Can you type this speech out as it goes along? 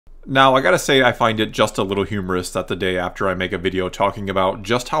Now, I gotta say I find it just a little humorous that the day after I make a video talking about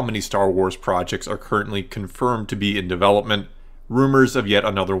just how many Star Wars projects are currently confirmed to be in development, rumors of yet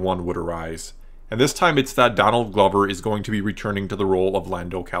another one would arise. And this time it's that Donald Glover is going to be returning to the role of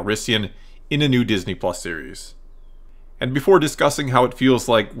Lando Calrissian in a new Disney Plus series. And before discussing how it feels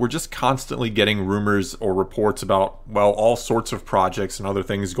like we're just constantly getting rumors or reports about, well, all sorts of projects and other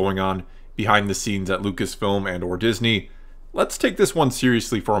things going on behind the scenes at Lucasfilm and or Disney, let's take this one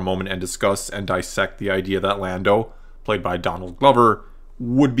seriously for a moment and discuss and dissect the idea that Lando, played by Donald Glover,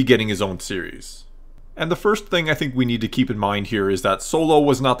 would be getting his own series. And the first thing I think we need to keep in mind here is that Solo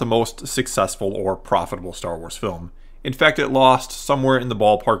was not the most successful or profitable Star Wars film. In fact, it lost somewhere in the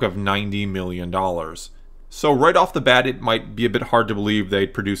ballpark of $90 million. So right off the bat, it might be a bit hard to believe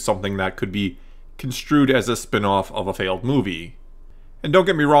they'd produce something that could be construed as a spin-off of a failed movie. And don't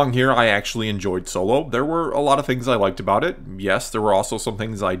get me wrong here, I actually enjoyed Solo. There were a lot of things I liked about it. Yes, there were also some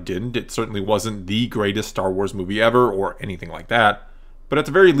things I didn't. It certainly wasn't the greatest Star Wars movie ever or anything like that. But at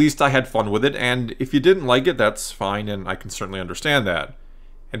the very least, I had fun with it, and if you didn't like it, that's fine, and I can certainly understand that.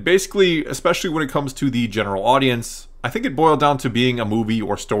 And basically, especially when it comes to the general audience, I think it boiled down to being a movie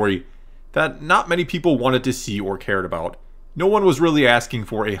or story that not many people wanted to see or cared about. No one was really asking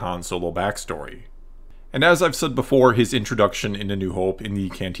for a Han Solo backstory. And as I've said before, his introduction in A New Hope in the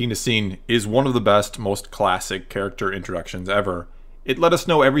cantina scene is one of the best, most classic character introductions ever. It let us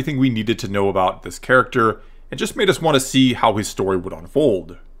know everything we needed to know about this character, and just made us want to see how his story would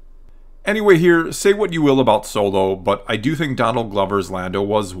unfold. Anyway here, say what you will about Solo, but I do think Donald Glover's Lando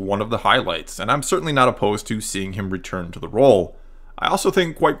was one of the highlights, and I'm certainly not opposed to seeing him return to the role. I also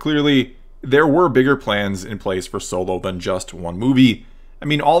think, quite clearly, there were bigger plans in place for Solo than just one movie. I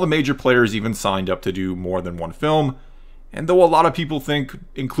mean, all the major players even signed up to do more than one film, and though a lot of people think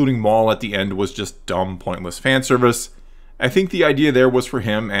including Maul at the end was just dumb, pointless fan service, I think the idea there was for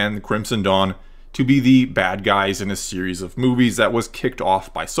him and Crimson Dawn to be the bad guys in a series of movies that was kicked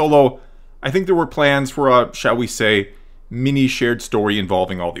off by Solo. I think there were plans for a, shall we say, mini shared story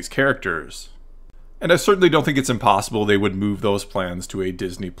involving all these characters. And I certainly don't think it's impossible they would move those plans to a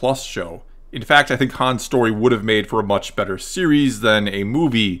Disney Plus show. In fact, I think Han's story would have made for a much better series than a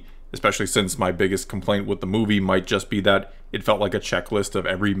movie, especially since my biggest complaint with the movie might just be that it felt like a checklist of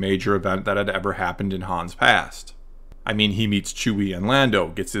every major event that had ever happened in Han's past. I mean, he meets Chewie and Lando,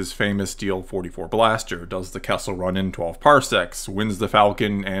 gets his famous Steel 44 blaster, does the Kessel Run in 12 parsecs, wins the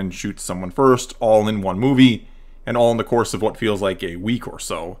Falcon, and shoots someone first, all in one movie, and all in the course of what feels like a week or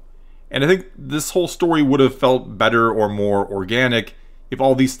so. And I think this whole story would have felt better or more organic if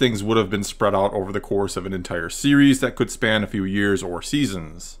all these things would have been spread out over the course of an entire series that could span a few years or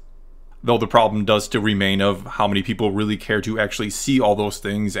seasons. Though the problem does still remain of how many people really care to actually see all those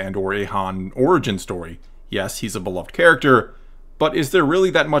things and or a Han origin story. Yes, he's a beloved character, but is there really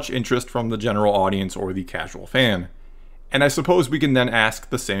that much interest from the general audience or the casual fan? And I suppose we can then ask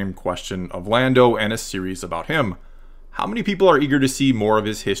the same question of Lando and a series about him. How many people are eager to see more of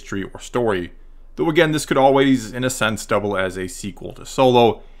his history or story? Though again, this could always, in a sense, double as a sequel to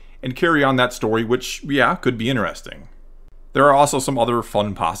Solo, and carry on that story, which, yeah, could be interesting. There are also some other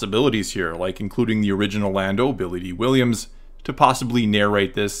fun possibilities here, like including the original Lando, Billy D. Williams, to possibly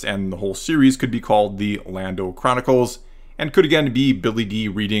narrate this, and the whole series could be called the Lando Chronicles, and could again be Billy D.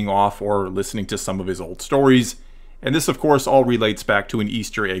 reading off or listening to some of his old stories. And this, of course, all relates back to an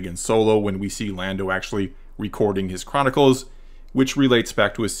Easter egg in Solo when we see Lando actually recording his chronicles, which relates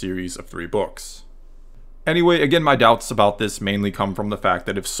back to a series of 3 books. Anyway, again, my doubts about this mainly come from the fact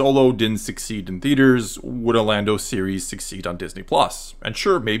that if Solo didn't succeed in theaters, would a Lando series succeed on Disney Plus? And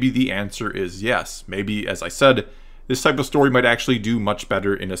sure, maybe the answer is yes. Maybe, as I said, this type of story might actually do much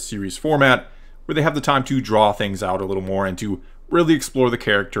better in a series format, where they have the time to draw things out a little more and to really explore the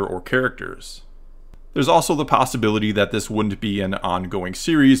character or characters. There's also the possibility that this wouldn't be an ongoing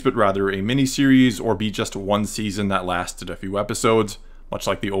series, but rather a mini-series, or be just one season that lasted a few episodes, much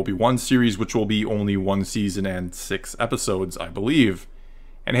like the Obi-Wan series, which will be only 1 season and 6 episodes, I believe.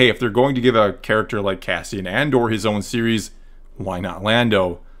 And hey, if they're going to give a character like Cassian Andor his own series, why not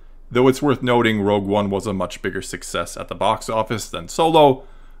Lando? Though it's worth noting Rogue One was a much bigger success at the box office than Solo,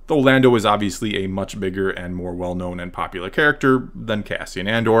 though Lando is obviously a much bigger and more well-known and popular character than Cassian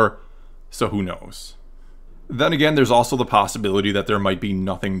Andor, so who knows. Then again, there's also the possibility that there might be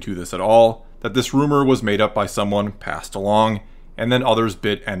nothing to this at all, that this rumor was made up by someone, passed along, and then others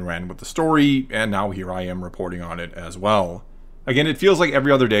bit and ran with the story, and now here I am reporting on it as well. Again, it feels like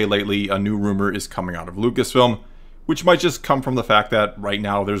every other day lately a new rumor is coming out of Lucasfilm, which might just come from the fact that right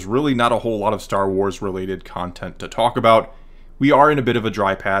now there's really not a whole lot of Star Wars related content to talk about. We are in a bit of a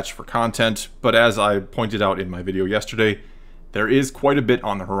dry patch for content, but as I pointed out in my video yesterday, There is quite a bit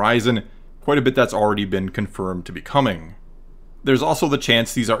on the horizon, quite a bit that's already been confirmed to be coming. There's also the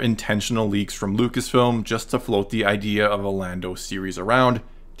chance these are intentional leaks from Lucasfilm just to float the idea of a Lando series around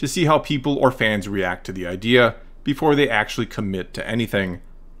to see how people or fans react to the idea before they actually commit to anything.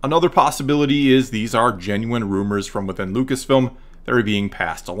 Another possibility is these are genuine rumors from within Lucasfilm that are being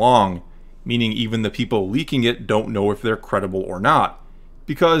passed along, meaning even the people leaking it don't know if they're credible or not,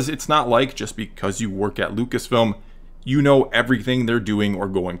 because it's not like just because you work at Lucasfilm, you know everything they're doing or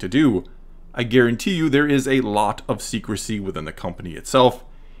going to do. I guarantee you there is a lot of secrecy within the company itself,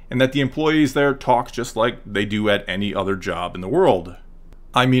 and that the employees there talk just like they do at any other job in the world.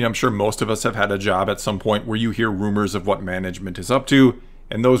 I mean, I'm sure most of us have had a job at some point where you hear rumors of what management is up to,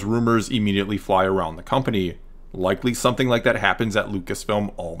 and those rumors immediately fly around the company. Likely something like that happens at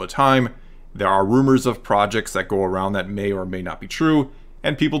Lucasfilm all the time. There are rumors of projects that go around that may or may not be true,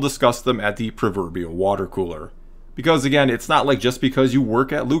 and people discuss them at the proverbial water cooler. Because again, it's not like just because you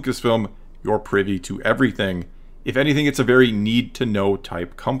work at Lucasfilm, you're privy to everything. If anything, it's a very need-to-know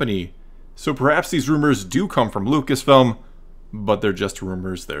type company. So perhaps these rumors do come from Lucasfilm, but they're just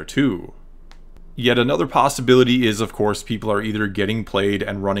rumors there too. Yet another possibility is, of course, people are either getting played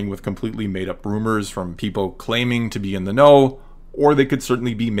and running with completely made-up rumors from people claiming to be in the know, or they could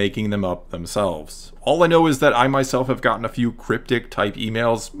certainly be making them up themselves. All I know is that I myself have gotten a few cryptic-type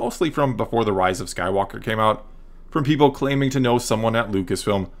emails, mostly from before The Rise of Skywalker came out, from people claiming to know someone at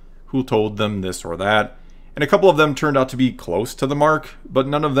Lucasfilm who told them this or that, and a couple of them turned out to be close to the mark, but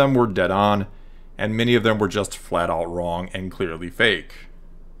none of them were dead on, and many of them were just flat out wrong and clearly fake.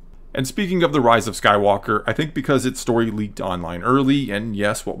 And speaking of The Rise of Skywalker, I think because its story leaked online early, and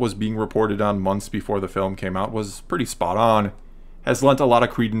yes, what was being reported on months before the film came out was pretty spot on, has lent a lot of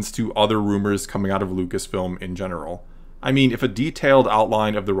credence to other rumors coming out of Lucasfilm in general. I mean, if a detailed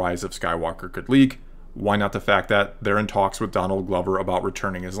outline of The Rise of Skywalker could leak, why not the fact that they're in talks with Donald Glover about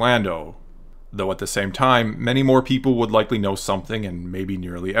returning as Lando? Though at the same time, many more people would likely know something, and maybe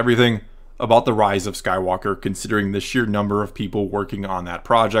nearly everything, about The Rise of Skywalker considering the sheer number of people working on that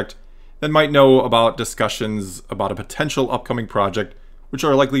project than might know about discussions about a potential upcoming project which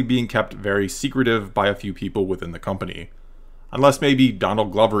are likely being kept very secretive by a few people within the company. Unless maybe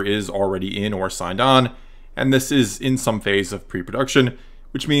Donald Glover is already in or signed on, and this is in some phase of pre-production,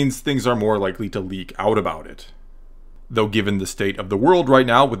 which means things are more likely to leak out about it. Though given the state of the world right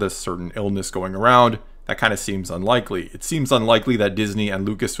now with a certain illness going around, that kind of seems unlikely. It seems unlikely that Disney and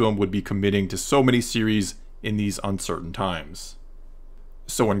Lucasfilm would be committing to so many series in these uncertain times.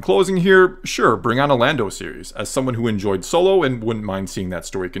 So in closing here, sure, bring on a Lando series. As someone who enjoyed Solo and wouldn't mind seeing that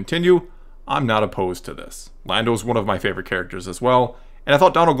story continue, I'm not opposed to this. Lando's one of my favorite characters as well, and I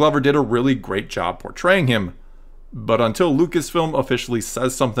thought Donald Glover did a really great job portraying him. But until Lucasfilm officially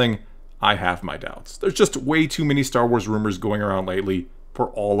says something, I have my doubts. There's just way too many Star Wars rumors going around lately for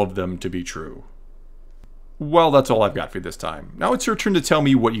all of them to be true. Well, that's all I've got for you this time. Now it's your turn to tell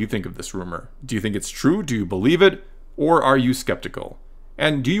me what you think of this rumor. Do you think it's true? Do you believe it? Or are you skeptical?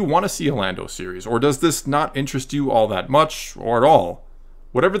 And do you want to see a Lando series? Or does this not interest you all that much, or at all?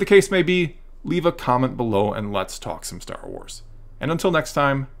 Whatever the case may be, leave a comment below and let's talk some Star Wars. And until next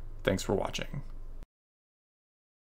time, thanks for watching.